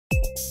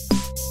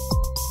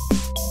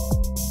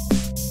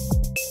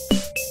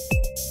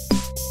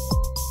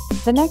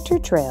The Nectar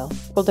Trail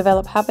will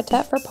develop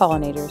habitat for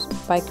pollinators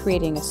by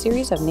creating a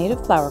series of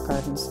native flower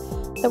gardens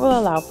that will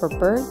allow for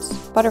birds,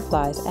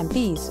 butterflies, and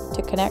bees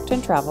to connect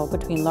and travel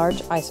between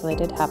large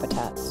isolated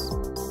habitats.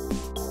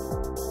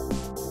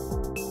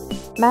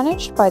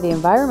 Managed by the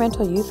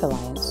Environmental Youth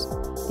Alliance,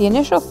 the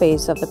initial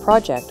phase of the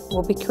project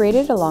will be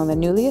created along the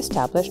newly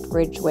established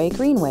Ridgeway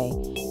Greenway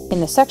in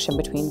the section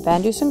between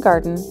Van Dusen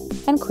Garden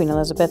and Queen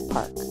Elizabeth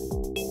Park.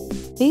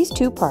 These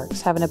two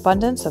parks have an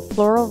abundance of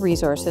floral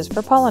resources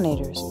for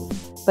pollinators,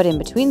 but in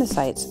between the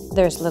sites,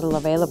 there's little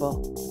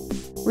available.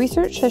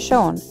 Research has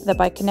shown that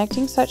by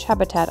connecting such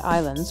habitat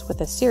islands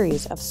with a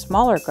series of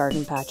smaller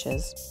garden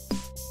patches,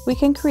 we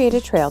can create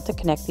a trail to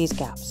connect these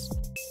gaps.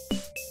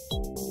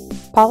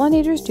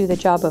 Pollinators do the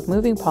job of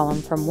moving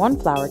pollen from one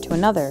flower to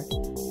another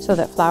so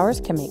that flowers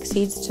can make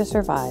seeds to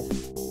survive.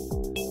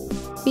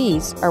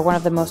 Bees are one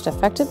of the most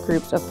effective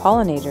groups of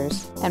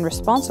pollinators and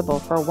responsible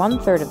for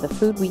 1/3 of the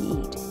food we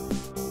eat.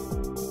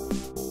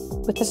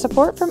 With the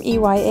support from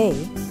EYA,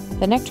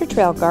 the Nectar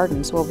Trail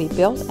gardens will be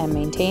built and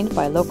maintained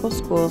by local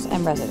schools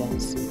and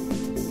residents.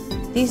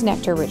 These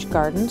nectar-rich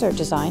gardens are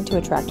designed to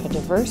attract a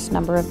diverse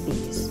number of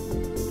bees.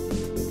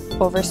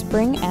 Over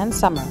spring and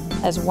summer,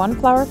 as one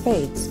flower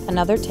fades,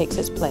 another takes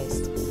its place,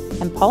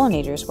 and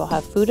pollinators will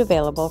have food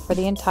available for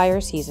the entire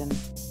season.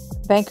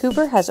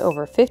 Vancouver has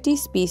over 50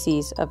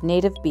 species of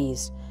native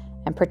bees,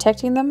 and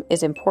protecting them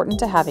is important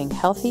to having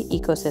healthy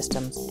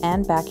ecosystems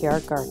and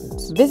backyard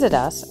gardens. Visit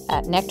us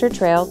at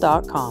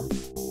nectartrail.com.